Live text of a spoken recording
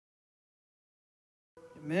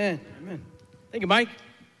Amen. Amen. Thank you, Mike. I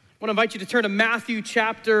want to invite you to turn to Matthew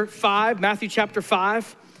chapter 5. Matthew chapter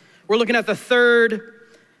 5. We're looking at the third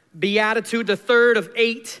beatitude, the third of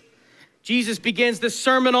 8. Jesus begins this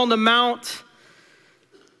Sermon on the Mount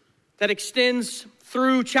that extends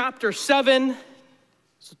through chapter 7.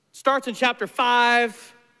 So it starts in chapter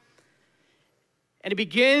 5. And he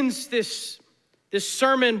begins this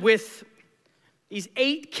sermon with these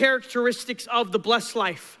 8 characteristics of the blessed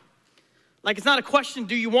life. Like, it's not a question,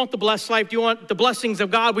 do you want the blessed life? Do you want the blessings of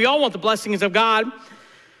God? We all want the blessings of God.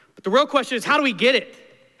 But the real question is, how do we get it?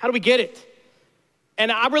 How do we get it?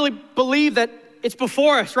 And I really believe that it's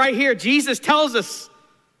before us right here. Jesus tells us,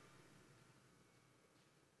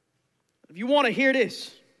 if you want to hear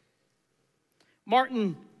this,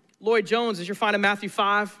 Martin Lloyd-Jones, as you're finding Matthew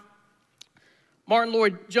 5, Martin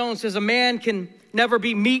Lloyd-Jones says, a man can never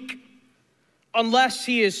be meek unless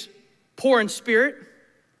he is poor in spirit.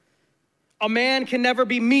 A man can never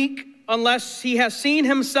be meek unless he has seen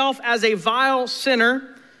himself as a vile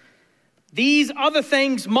sinner. These other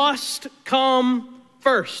things must come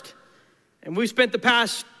first. And we spent the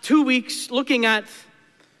past 2 weeks looking at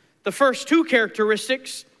the first 2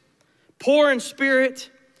 characteristics, poor in spirit,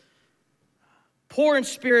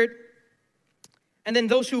 and then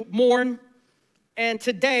those who mourn. And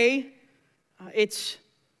today, it's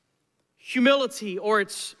humility, or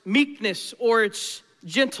it's meekness, or it's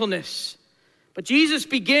gentleness. But Jesus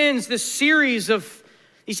begins this series of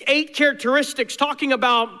these 8 characteristics talking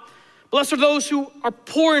about blessed are those who are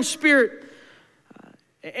poor in spirit.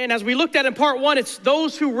 And as we looked at in part 1, it's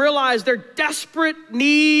those who realize their desperate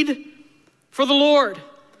need for the Lord.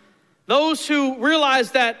 Those who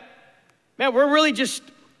realize that, man, we're just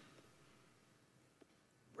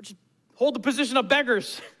hold the position of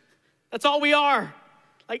beggars. That's all we are.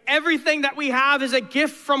 Like, everything that we have is a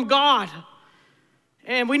gift from God.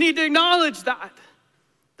 And we need to acknowledge that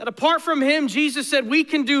apart from him, Jesus said, we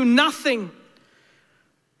can do nothing.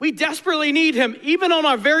 We desperately need him, even on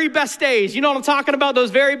our very best days. You know what I'm talking about? Those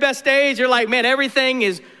very best days, you're like, man, everything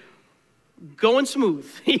is going smooth.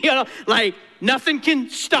 You know, like nothing can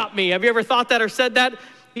stop me. Have you ever thought that or said that?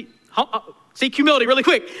 Seek humility really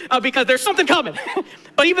quick, because there's something coming.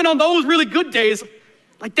 But even on those really good days,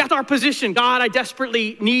 like, that's our position. God, I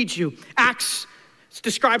desperately need you. Acts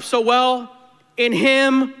describes so well. In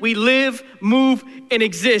him we live, move, and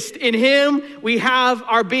exist. In him we have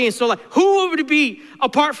our being. So, like, who would it be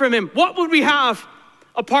apart from him? What would we have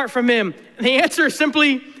apart from him? And the answer is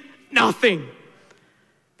simply nothing.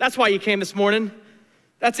 That's why you came this morning.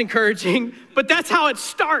 That's encouraging. But that's how it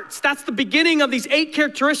starts. That's the beginning of these 8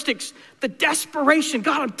 characteristics. The desperation.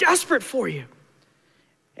 God, I'm desperate for you.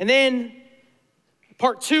 And then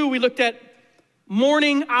part 2, we looked at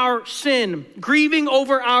mourning our sin, grieving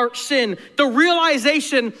over our sin, the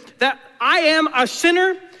realization that I am a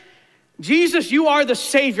sinner. Jesus, you are the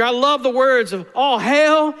Savior. I love the words of all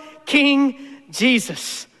hail King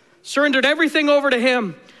Jesus. Surrendered everything over to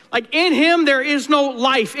him. Like, in him there is no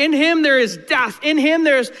life. In him there is death. In him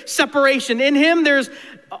there's separation. In him there's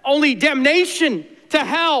only damnation to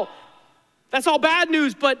hell. That's all bad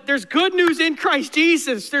news, but there's good news in Christ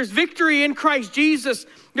Jesus. There's victory in Christ Jesus.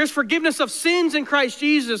 There's forgiveness of sins in Christ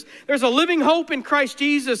Jesus. There's a living hope in Christ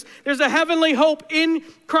Jesus. There's a heavenly hope in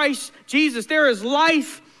Christ Jesus. There is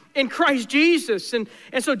life in Christ Jesus. And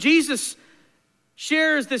so Jesus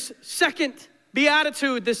shares this second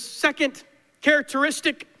beatitude, this second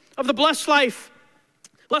characteristic of the blessed life.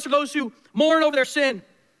 Blessed are those who mourn over their sin,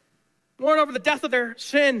 mourn over the death of their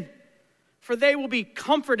sin, for they will be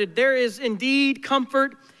comforted. There is indeed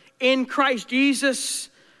comfort in Christ Jesus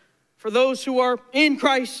for those who are in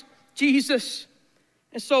Christ Jesus.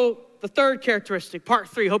 And so the third characteristic, part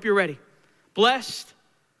 3, hope you're ready. Blessed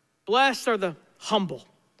are the humble.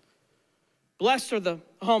 Blessed are the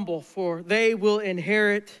humble, for they will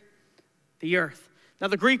inherit the earth. Now,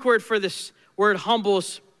 the Greek word for this word humble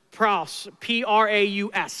is praus,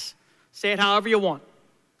 P-R-A-U-S. Say it however you want.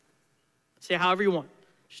 Say it however you want.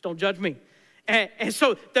 Just don't judge me. And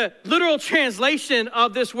so the literal translation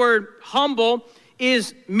of this word humble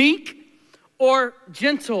is meek or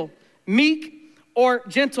gentle. Meek or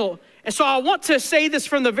gentle. And so I want to say this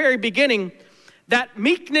from the very beginning, that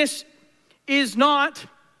meekness is not,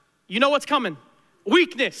 you know what's coming,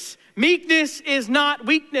 weakness. Meekness is not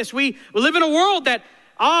weakness. We live in a world that,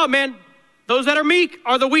 those that are meek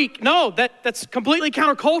are the weak. No, that's completely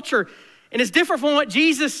counterculture. And it's different from what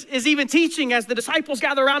Jesus is even teaching as the disciples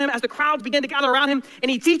gather around him, as the crowds begin to gather around him, and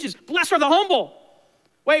he teaches, blessed are the humble.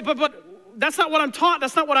 Wait, but that's not what I'm taught.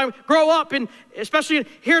 That's not what I grow up in, especially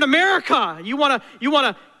here in America. You want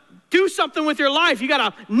to do something with your life. You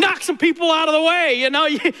got to knock some people out of the way, you know.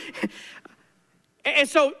 And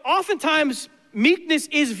so oftentimes meekness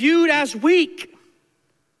is viewed as weak,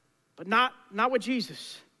 but not with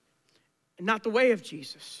Jesus, and not the way of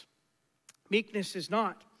Jesus. Meekness is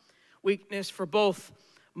not weakness, for both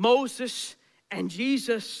Moses and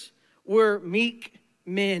Jesus were meek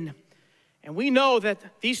men. And we know that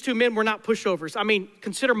these two men were not pushovers. I mean,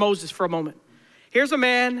 consider Moses for a moment. Here's a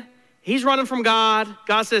man, he's running from God.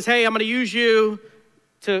 God says, hey, I'm going to use you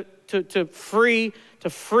to free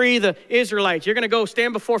the Israelites. You're going to go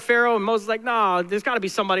stand before Pharaoh. And Moses is like, no, there's got to be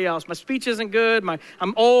somebody else. My speech isn't good.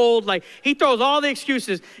 I'm old. Like, he throws all the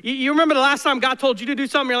excuses. You remember the last time God told you to do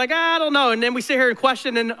something? You're like, I don't know. And then we sit here and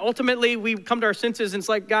question, and ultimately we come to our senses, and it's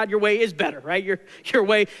like, God, your way is better, right? Your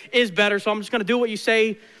way is better, so I'm just going to do what you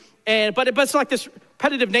say. But it's like this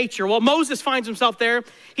repetitive nature. Well, Moses finds himself there.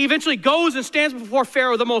 He eventually goes and stands before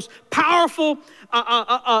Pharaoh, the most powerful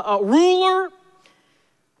ruler.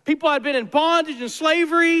 People had been in bondage and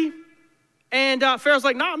slavery. And Pharaoh's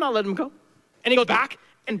like, no, I'm not letting him go. And he goes back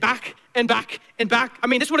and back and back and back. I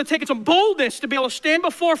mean, this would have taken some boldness to be able to stand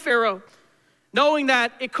before Pharaoh, knowing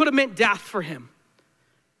that it could have meant death for him.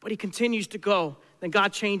 But he continues to go. Then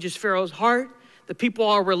God changes Pharaoh's heart. The people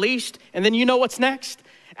are released. And then you know what's next?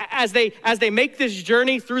 As they make this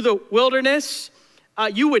journey through the wilderness,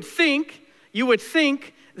 you would think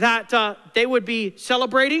that they would be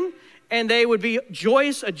celebrating, and they would be a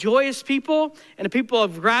joyous people, and a people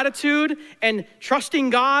of gratitude and trusting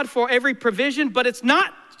God for every provision. But it's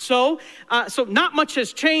not so. So not much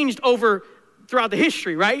has changed throughout the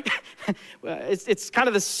history, right? It's kind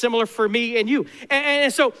of similar for me and you.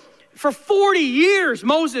 And so for 40 years,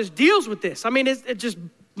 Moses deals with this. I mean, it's just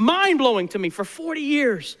mind-blowing to me. For 40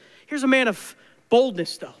 years, here's a man of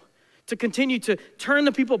boldness, though, to continue to turn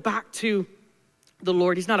the people back to the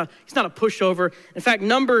Lord. He's not a pushover. In fact,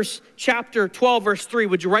 Numbers chapter 12, verse 3,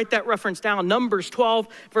 would you write that reference down? Numbers 12,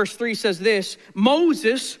 verse 3 says this: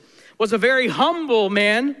 Moses was a very humble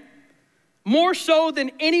man, more so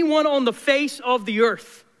than anyone on the face of the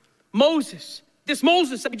earth. Moses, this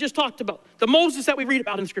Moses that we just talked about, the Moses that we read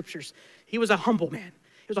about in scriptures, he was a humble man.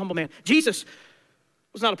 He was a humble man. Jesus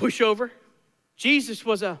was not a pushover. Jesus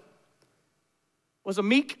was a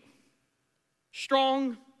meek,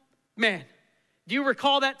 strong man. Do you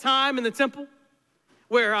recall that time in the temple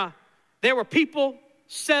where there were people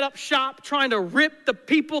set up shop trying to rip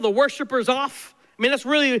the worshipers off? I mean, that's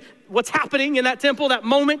really what's happening in that temple, that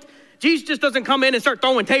moment. Jesus just doesn't come in and start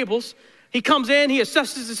throwing tables. He comes in, he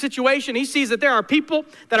assesses the situation. He sees that there are people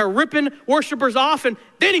that are ripping worshipers off, and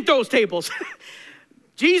then he throws tables.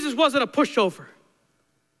 Jesus wasn't a pushover.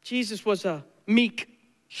 Jesus was a meek,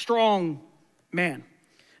 strong man.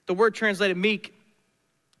 The word translated meek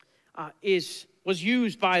was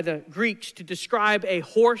used by the Greeks to describe a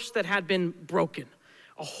horse that had been broken.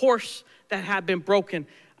 A horse that had been broken.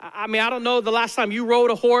 I mean, I don't know the last time you rode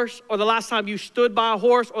a horse, or the last time you stood by a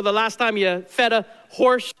horse, or the last time you fed a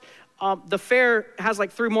horse. The fair has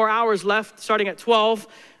like 3 more hours left, starting at 12.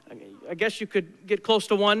 I guess you could get close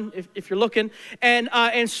to 1 if you're looking.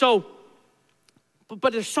 And so,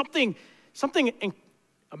 but there's something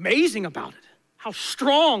amazing about it. How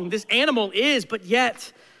strong this animal is, but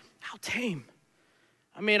yet how tame.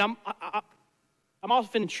 I mean, I'm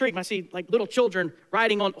often intrigued when I see like little children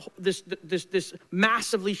riding on this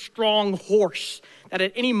massively strong horse that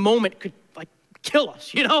at any moment could like kill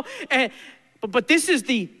us, you know? But this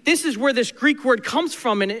is where this Greek word comes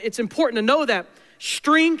from, and it's important to know that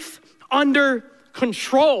strength under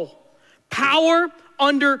control, power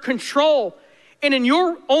under control. And in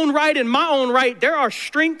your own right, in my own right, there are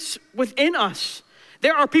strengths within us.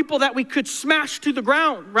 There are people that we could smash to the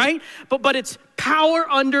ground, right? But it's power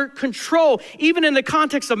under control. Even in the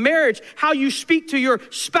context of marriage, how you speak to your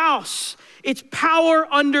spouse, it's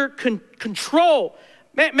power under control.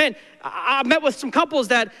 Man, I met with some couples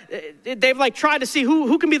that they've like tried to see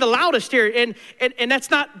who can be the loudest here, and that's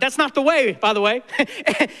not the way, by the way.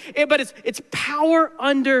 But it's power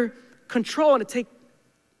under control, and it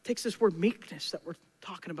takes this word meekness that we're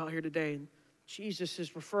talking about here today, and Jesus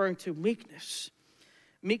is referring to meekness.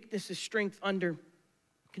 Meekness is strength under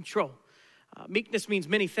control. Meekness means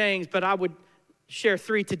many things, but I would share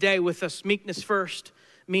 3 today with us. Meekness first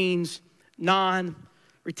means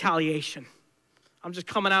non-retaliation. I'm just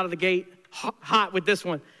coming out of the gate hot with this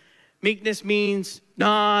one. Meekness means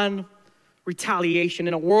non-retaliation.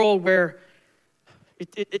 In a world where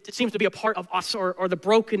it seems to be a part of us, or the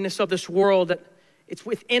brokenness of this world, that it's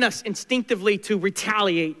within us instinctively to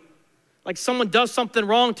retaliate. Like someone does something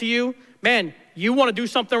wrong to you, man, you want to do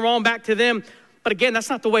something wrong back to them. But again, that's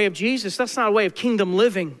not the way of Jesus. That's not a way of kingdom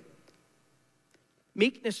living.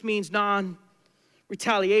 Meekness means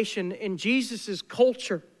non-retaliation. In Jesus's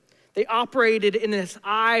culture, They operated in this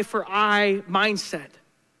eye for eye mindset.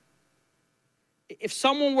 If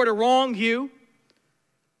someone were to wrong you,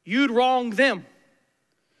 you'd wrong them.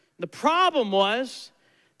 The problem was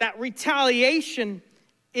that retaliation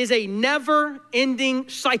is a never-ending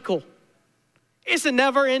cycle. It's a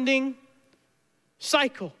never-ending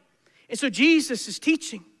cycle. And so Jesus is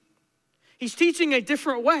teaching. He's teaching a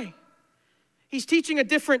different way. He's teaching a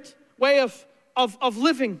different way of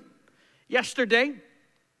living. Yesterday,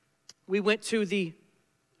 we went to the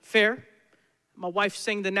fair. My wife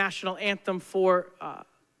sang the national anthem for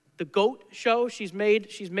the goat show. She's made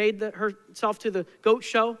herself to the goat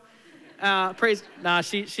show.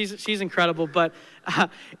 She's incredible. But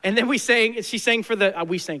and then she sang for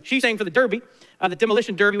the derby, the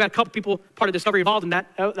demolition derby. We had a couple people part of Discovery involved in that.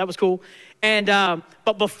 That was cool. And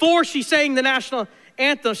but before she sang the national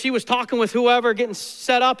anthem, she was talking with whoever, getting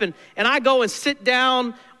set up, and I go and sit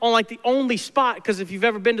down on like the only spot, because if you've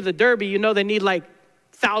ever been to the derby, you know they need like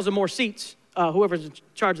 1,000 more seats. Whoever's in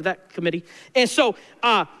charge of that committee. And so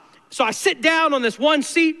I sit down on this one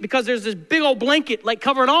seat because there's this big old blanket like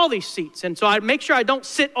covering all these seats. And so I make sure I don't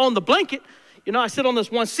sit on the blanket. You know, I sit on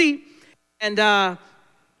this one seat. And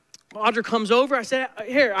Audra comes over. I said,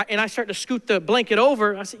 here. And I start to scoot the blanket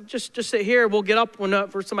over. I said, just sit here. We'll get up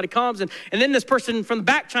whenever somebody comes. And then this person from the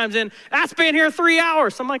back chimes in, that's been here 3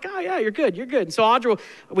 hours. So I'm like, oh, yeah, you're good. And so Audra,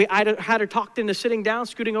 I had her talked into sitting down,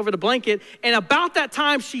 scooting over the blanket. And about that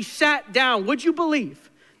time she sat down, would you believe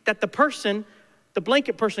that the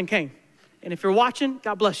blanket person came? And if you're watching,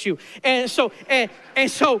 God bless you. And so I'm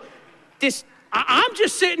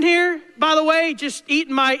just sitting here, by the way, just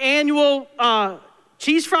eating my annual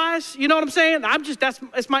cheese fries. You know what I'm saying?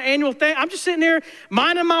 That's my annual thing. I'm just sitting there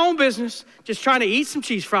minding my own business, just trying to eat some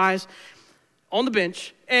cheese fries on the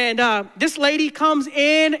bench. And this lady comes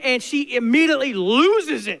in and she immediately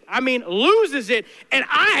loses it. I mean, loses it. And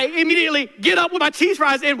I immediately get up with my cheese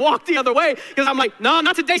fries and walk the other way, because I'm like, no,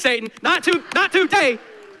 not today, Satan. Not today.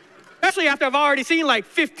 Especially after I've already seen like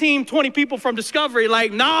 15, 20 people from Discovery.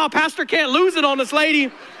 Like, nah, pastor can't lose it on this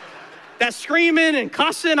lady that's screaming and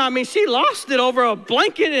cussing. I mean, she lost it over a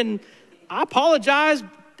blanket, and I apologized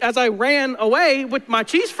as I ran away with my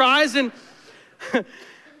cheese fries, and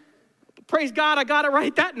praise God, I got it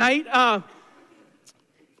right that night.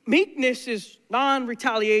 Meekness is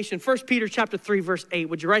non-retaliation. 1 Peter chapter 3, verse 8.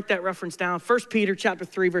 Would you write that reference down? 1 Peter chapter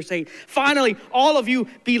 3, verse 8. Finally, all of you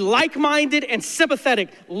be like-minded and sympathetic.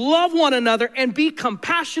 Love one another and be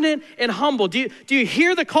compassionate and humble. Do you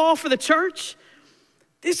hear the call for the church?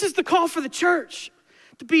 This is the call for the church,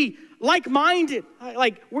 to be like-minded.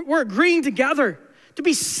 Like we're agreeing together. To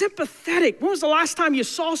be sympathetic. When was the last time you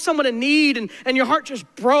saw someone in need and your heart just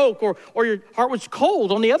broke, or your heart was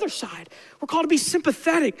cold on the other side? We're called to be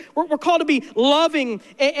sympathetic. We're called to be loving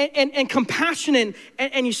and compassionate.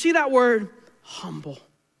 And you see that word, humble.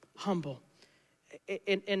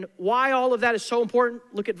 And why all of that is so important?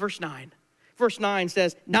 Look at verse 9. Verse 9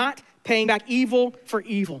 says, not paying back evil for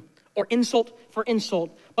evil, or insult for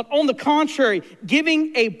insult, but on the contrary,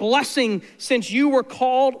 giving a blessing, since you were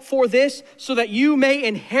called for this, so that you may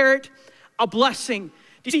inherit a blessing.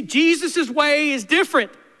 Do you see, Jesus' way is different.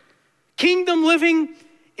 Kingdom living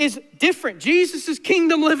is different. Jesus'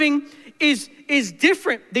 kingdom living is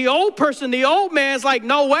different. The old person, the old man is like,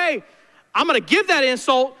 no way, I'm gonna give that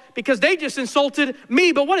insult because they just insulted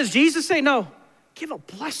me. But what does Jesus say? No, give a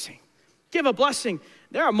blessing. Give a blessing.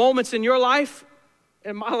 There are moments in your life,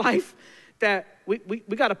 in my life, that we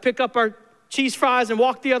got to pick up our cheese fries and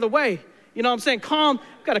walk the other way. You know what I'm saying?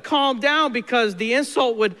 Got to calm down, because the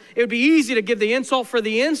insult it would be easy to give the insult for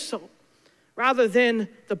the insult rather than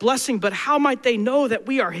the blessing. But how might they know that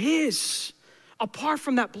we are his apart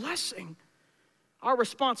from that blessing? Our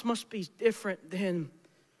response must be different than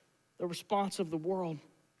the response of the world.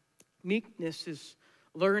 Meekness is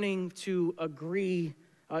learning to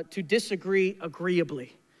disagree agreeably.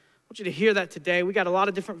 I want you to hear that today. We got a lot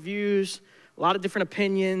of different views, a lot of different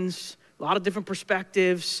opinions, a lot of different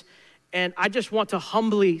perspectives. And I just want to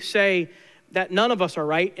humbly say that none of us are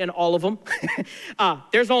right in all of them.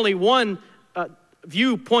 There's only one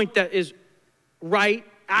viewpoint that is right,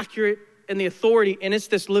 accurate, and the authority, and it's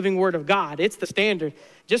this living word of God. It's the standard.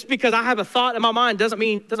 Just because I have a thought in my mind doesn't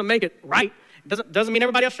make it right. Doesn't mean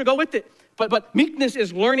everybody else should go with it. But meekness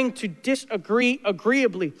is learning to disagree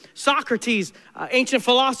agreeably. Socrates, ancient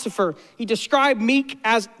philosopher, he described meek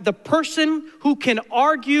as the person who can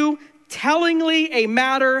argue tellingly a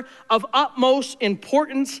matter of utmost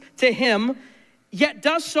importance to him, yet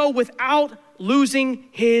does so without losing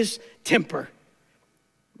his temper.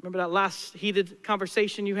 Remember that last heated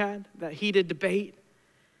conversation you had, that heated debate?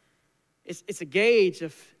 It's a gauge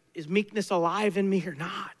of, is meekness alive in me or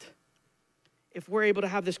not? if we're able to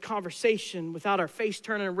have this conversation without our face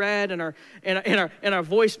turning red and our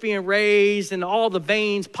voice being raised and all the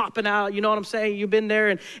veins popping out. You know what I'm saying? You've been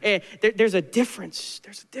there, and there's a difference.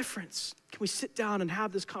 There's a difference. Can we sit down and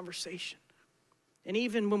have this conversation? And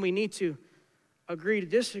even when we need to agree to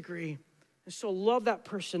disagree, and so love that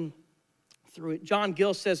person through it. John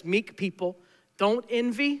Gill says, meek people don't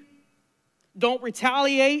envy, don't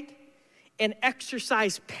retaliate, and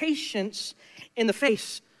exercise patience in the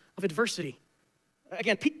face of adversity.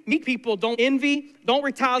 Again, meek people don't envy, don't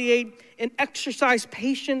retaliate, and exercise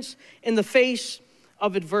patience in the face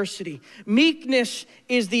of adversity. Meekness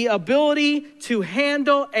is the ability to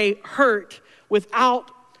handle a hurt without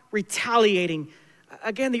retaliating.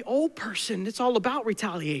 Again, the old person, it's all about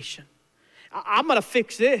retaliation. I'm going to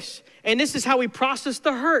fix this. And this is how we process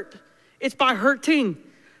the hurt. It's by hurting.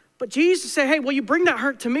 But Jesus said, hey, will you bring that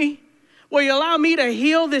hurt to me? Will you allow me to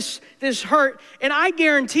heal this hurt? And I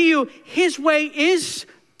guarantee you, his way is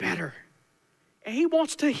better. And he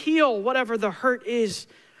wants to heal whatever the hurt is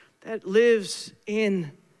that lives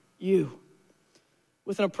in you.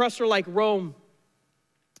 With an oppressor like Rome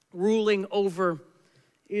ruling over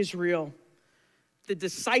Israel, the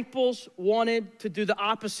disciples wanted to do the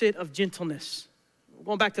opposite of gentleness. We're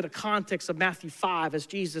going back to the context of Matthew 5 as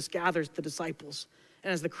Jesus gathers the disciples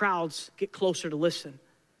and as the crowds get closer to listen.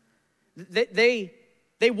 They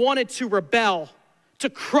wanted to rebel, to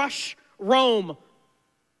crush Rome.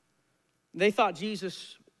 They thought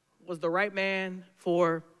Jesus was the right man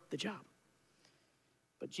for the job.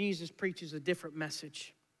 But Jesus preaches a different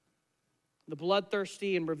message. The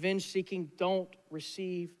bloodthirsty and revenge-seeking don't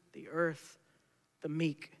receive the earth. The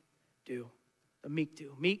meek do. The meek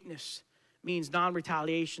do. Meekness means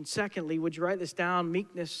non-retaliation. Secondly, would you write this down?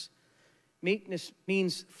 Meekness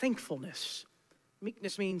means thankfulness.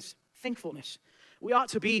 Meekness means thankfulness. We ought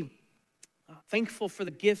to be thankful for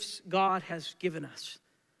the gifts God has given us.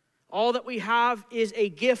 All that we have is a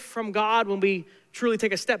gift from God when we truly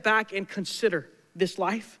take a step back and consider this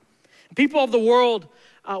life. People of the world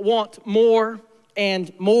want more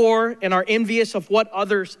and more and are envious of what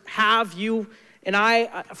others have. You and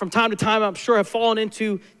I, from time to time, I'm sure have fallen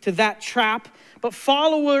into that trap. But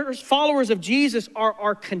followers of Jesus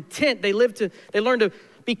are content. They learn to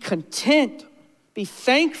be content, be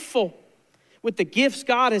thankful with the gifts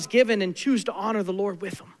God has given and choose to honor the Lord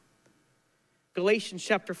with them. Galatians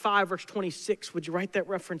chapter 5, verse 26. Would you write that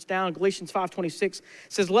reference down? Galatians 5:26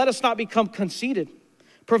 says, let us not become conceited,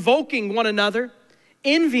 provoking one another,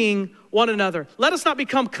 envying one another. Let us not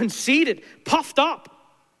become conceited, puffed up,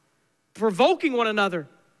 provoking one another,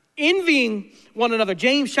 envying one another.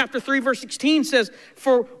 James chapter 3, verse 16 says,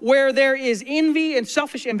 for where there is envy and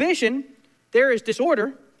selfish ambition, there is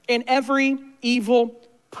disorder and every evil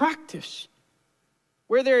practice.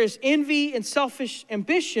 Where there is envy and selfish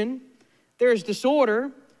ambition, there is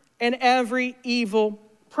disorder and every evil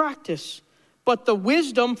practice. But the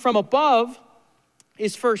wisdom from above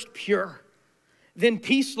is first pure, then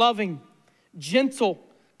peace-loving, gentle,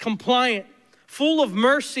 compliant, full of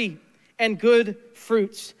mercy and good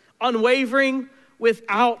fruits, unwavering,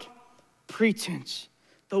 without pretense.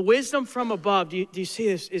 The wisdom from above, do you see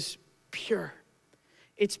this, is pure.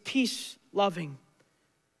 It's peace-loving.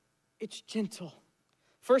 It's gentle.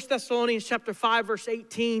 1 Thessalonians chapter 5, verse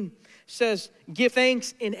 18 says, give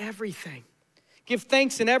thanks in everything. Give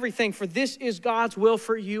thanks in everything, for this is God's will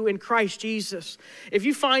for you in Christ Jesus. If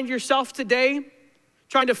you find yourself today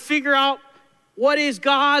trying to figure out what is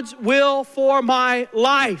God's will for my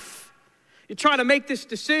life, you're trying to make this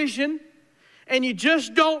decision and you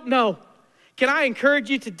just don't know, can I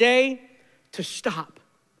encourage you today to stop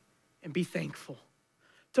and be thankful,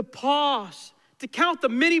 to pause, to count the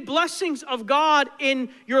many blessings of God in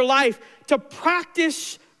your life, to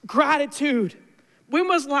practice gratitude. When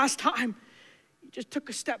was the last time you just took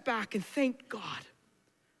a step back and thanked God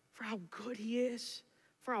for how good he is,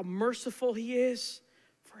 for how merciful he is,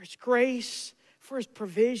 for his grace, for his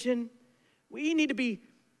provision? We need to be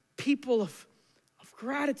people of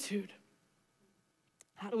gratitude.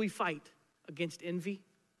 How do we fight against envy?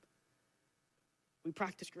 We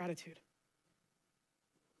practice gratitude.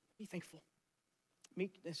 Be thankful.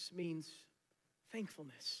 Meekness means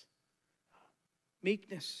thankfulness.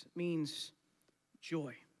 Meekness means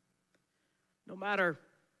joy. No matter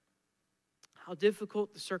how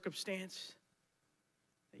difficult the circumstance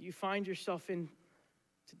that you find yourself in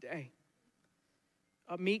today,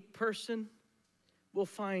 a meek person will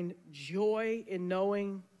find joy in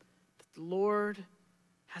knowing that the Lord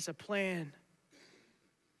has a plan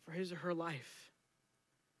for his or her life.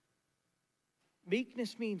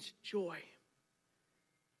 Meekness means joy.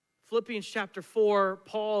 Philippians chapter 4,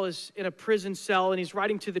 Paul is in a prison cell and he's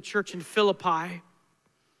writing to the church in Philippi.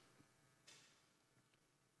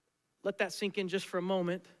 Let that sink in just for a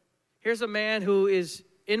moment. Here's a man who is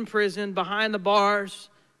in prison, behind the bars,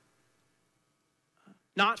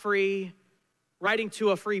 not free, writing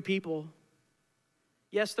to a free people.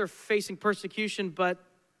 Yes, they're facing persecution, but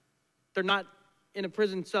they're not in a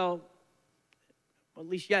prison cell, at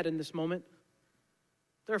least yet in this moment.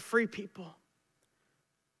 They're free people.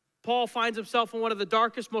 Paul finds himself in one of the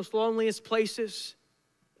darkest, most loneliest places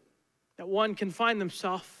that one can find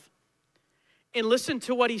themselves. And listen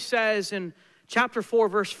to what he says in chapter 4,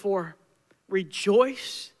 verse 4.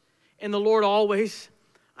 Rejoice in the Lord always.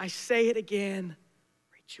 I say it again,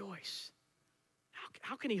 rejoice.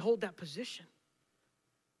 How can he hold that position?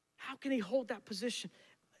 How can he hold that position?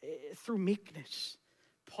 Through meekness.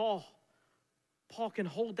 Paul can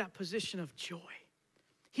hold that position of joy.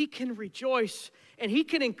 He can rejoice and he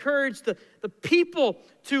can encourage the people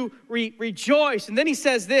to rejoice. And then he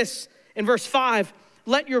says this in verse 5,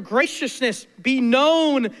 let your graciousness be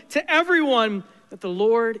known to everyone that the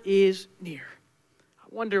Lord is near. I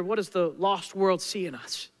wonder, what does the lost world see in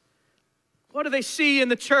us? What do they see in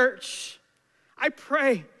the church? I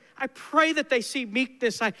pray that they see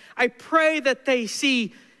meekness. I pray that they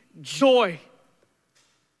see joy.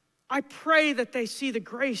 I pray that they see the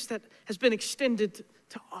grace that has been extended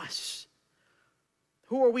to us.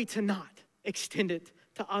 Who are we to not extend it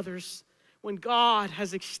to others when God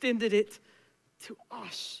has extended it to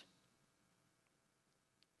us?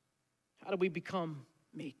 How do we become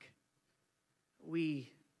meek?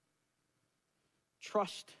 We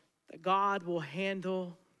trust that God will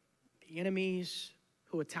handle the enemies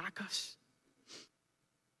who attack us.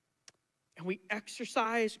 And we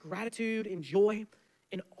exercise gratitude and joy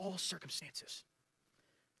in all circumstances.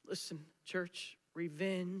 Listen, church,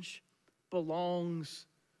 revenge belongs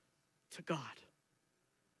to God.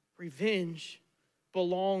 Revenge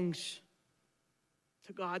belongs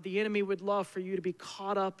to God. The enemy would love for you to be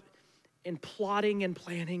caught up in plotting and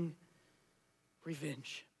planning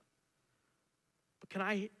revenge. But can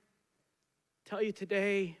I tell you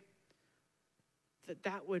today that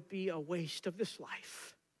that would be a waste of this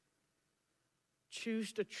life?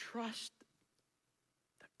 Choose to trust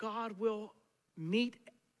that God will meet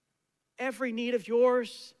every need of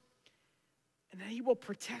yours and that he will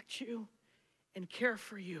protect you and care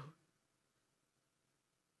for you.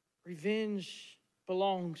 Revenge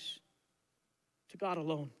belongs to God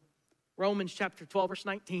alone. Romans chapter 12, verse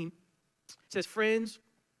 19 says, friends,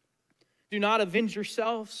 do not avenge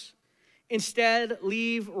yourselves. Instead,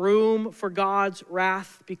 leave room for God's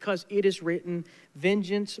wrath, because it is written,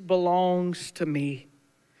 vengeance belongs to me.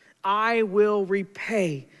 I will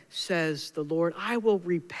repay, says the Lord. I will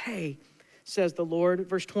repay, says the Lord.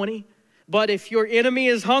 Verse 20, but if your enemy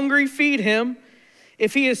is hungry, feed him.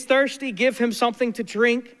 If he is thirsty, give him something to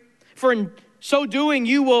drink. For in so doing,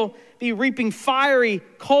 you will be reaping fiery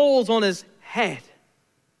coals on his head.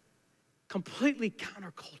 Completely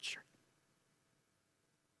counterculture.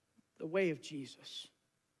 The way of Jesus.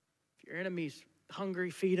 If your enemy's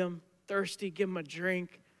hungry, feed them. Thirsty, give them a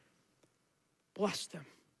drink. Bless them.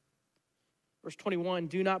 Verse 21,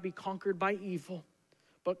 do not be conquered by evil,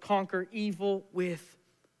 but conquer evil with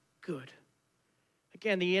good.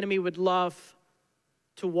 Again, the enemy would love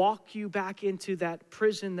to walk you back into that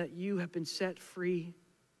prison that you have been set free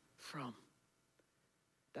from.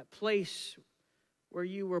 That place where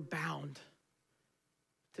you were bound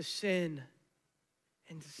to sin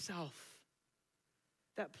and to self.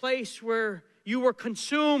 That place where you were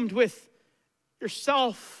consumed with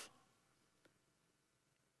yourself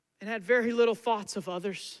and had very little thoughts of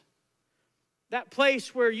others. That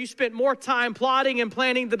place where you spent more time plotting and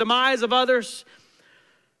planning the demise of others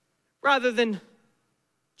rather than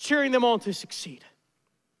cheering them on to succeed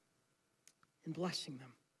and blessing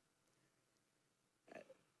them.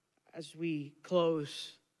 As we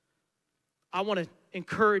close, I want to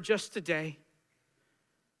encourage us today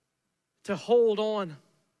to hold on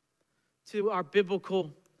to our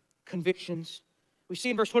biblical convictions. We see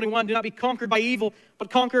in verse 21, do not be conquered by evil, but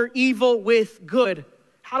conquer evil with good.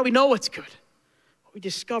 How do we know what's good? Well, we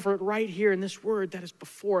discover it right here in this word that is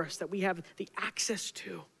before us, that we have the access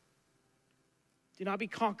to. Do not be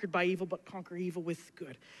conquered by evil, but conquer evil with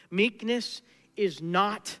good. Meekness is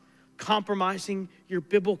not compromising your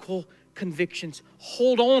biblical convictions.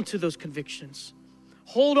 Hold on to those convictions.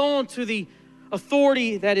 Hold on to the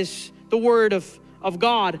authority that is the word of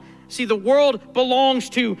God. See, the world belongs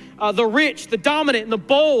to the rich, the dominant, and the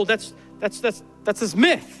bold. That's this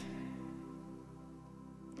myth.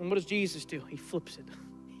 And what does Jesus do? He flips it.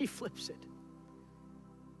 He flips it.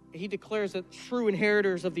 He declares that true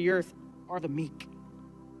inheritors of the earth are the meek.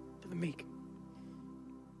 The meek.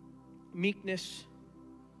 Meekness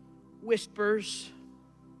whispers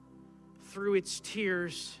through its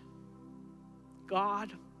tears,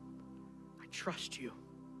 God, I trust you.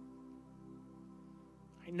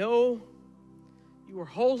 I know you are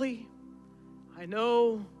holy. I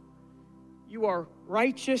know you are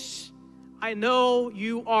righteous. I know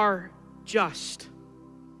you are just.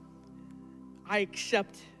 I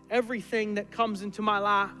accept everything that comes into my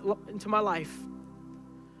life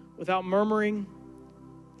without murmuring,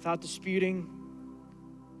 without disputing,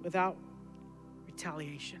 without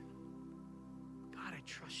retaliation. God, I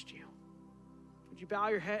trust you. Would you bow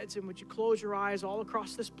your heads and would you close your eyes all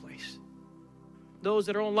across this place? Those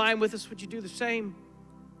that are online with us, would you do the same?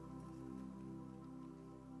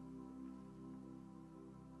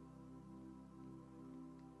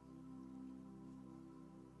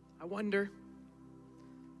 I wonder,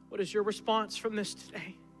 what is your response from this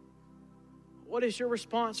today? What is your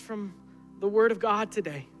response from the Word of God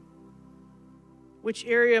today? Which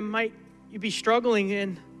area might you be struggling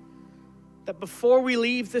in that before we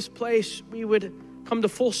leave this place, we would come to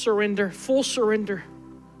full surrender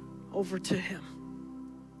over to Him.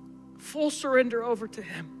 Full surrender over to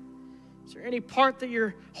Him. Is there any part that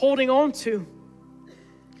you're holding on to?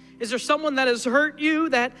 Is there someone that has hurt you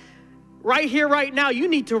that right here, right now, you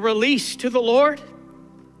need to release to the Lord?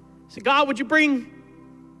 Say, God, would you bring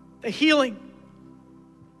the healing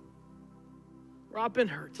where I've been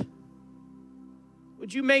hurt?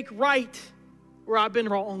 Would you make right where I've been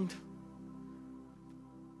wronged?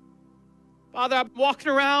 Father, I'm walking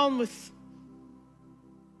around with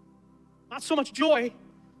not so much joy,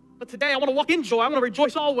 but today I want to walk in joy. I want to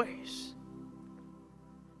rejoice always.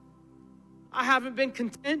 I haven't been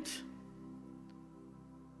content.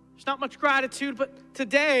 There's not much gratitude, but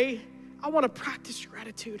today I want to practice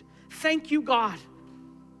gratitude. Thank you, God,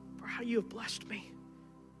 for how you have blessed me,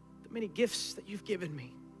 the many gifts that you've given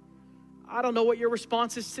me. I don't know what your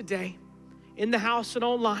response is today, in the house and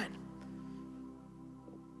online.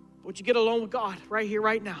 Would you get alone with God right here,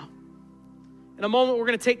 right now? In a moment, we're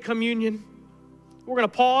going to take communion. We're going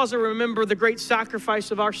to pause and remember the great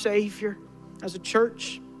sacrifice of our Savior as a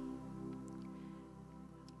church.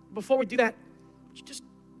 Before we do that, would you just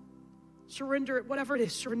surrender it, whatever it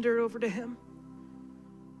is, surrender it over to Him.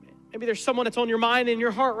 Maybe there's someone that's on your mind and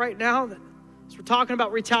your heart right now that, as we're talking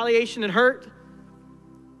about retaliation and hurt,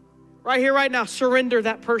 right here, right now, surrender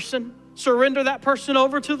that person. Surrender that person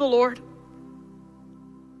over to the Lord.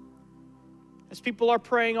 As people are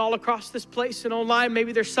praying all across this place and online,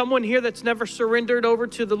 maybe there's someone here that's never surrendered over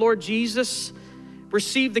to the Lord Jesus.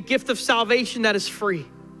 Receive the gift of salvation that is free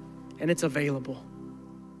and it's available.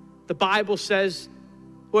 The Bible says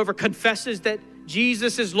whoever confesses that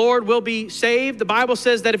Jesus is Lord will be saved. The Bible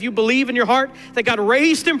says that if you believe in your heart that God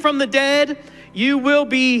raised Him from the dead, you will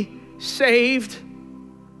be saved.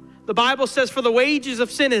 The Bible says for the wages of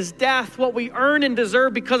sin is death. What we earn and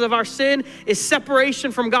deserve because of our sin is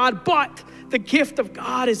separation from God, but the gift of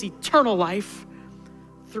God is eternal life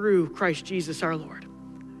through Christ Jesus our Lord.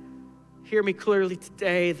 Hear me clearly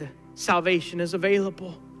today, the salvation is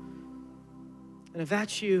available. And if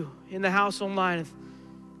that's you in the house online, if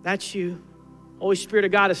that's you, Holy Spirit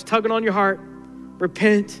of God is tugging on your heart,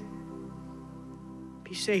 repent,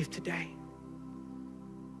 be saved today.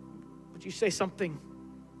 Would you say something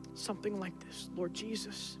like this? Lord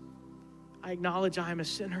Jesus, I acknowledge I am a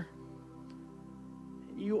sinner.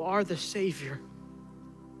 You are the Savior.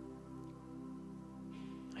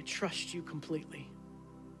 I trust you completely.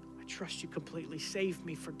 I trust you completely. Save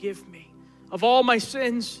me, forgive me of all my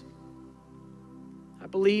sins. I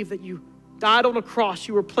believe that you died on a cross,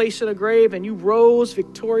 you were placed in a grave, and you rose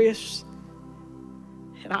victorious.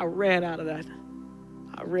 And I ran out of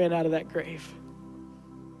that grave.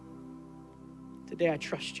 Today I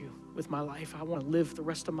trust you with my life. I want to live the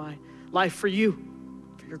rest of my life for you,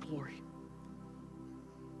 for your glory.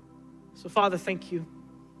 So Father, thank you.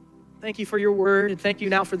 Thank you for your word, and thank you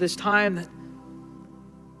now for this time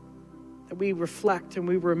that we reflect and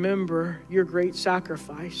we remember your great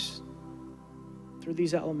sacrifice through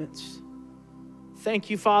these elements.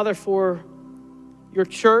 Thank you, Father, for your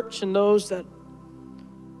church and those that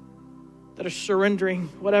are surrendering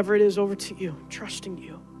whatever it is over to you, trusting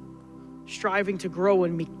you, striving to grow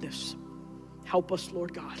in meekness. Help us,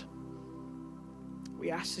 Lord God.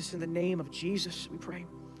 We ask this in the name of Jesus, we pray.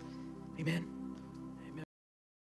 Amen.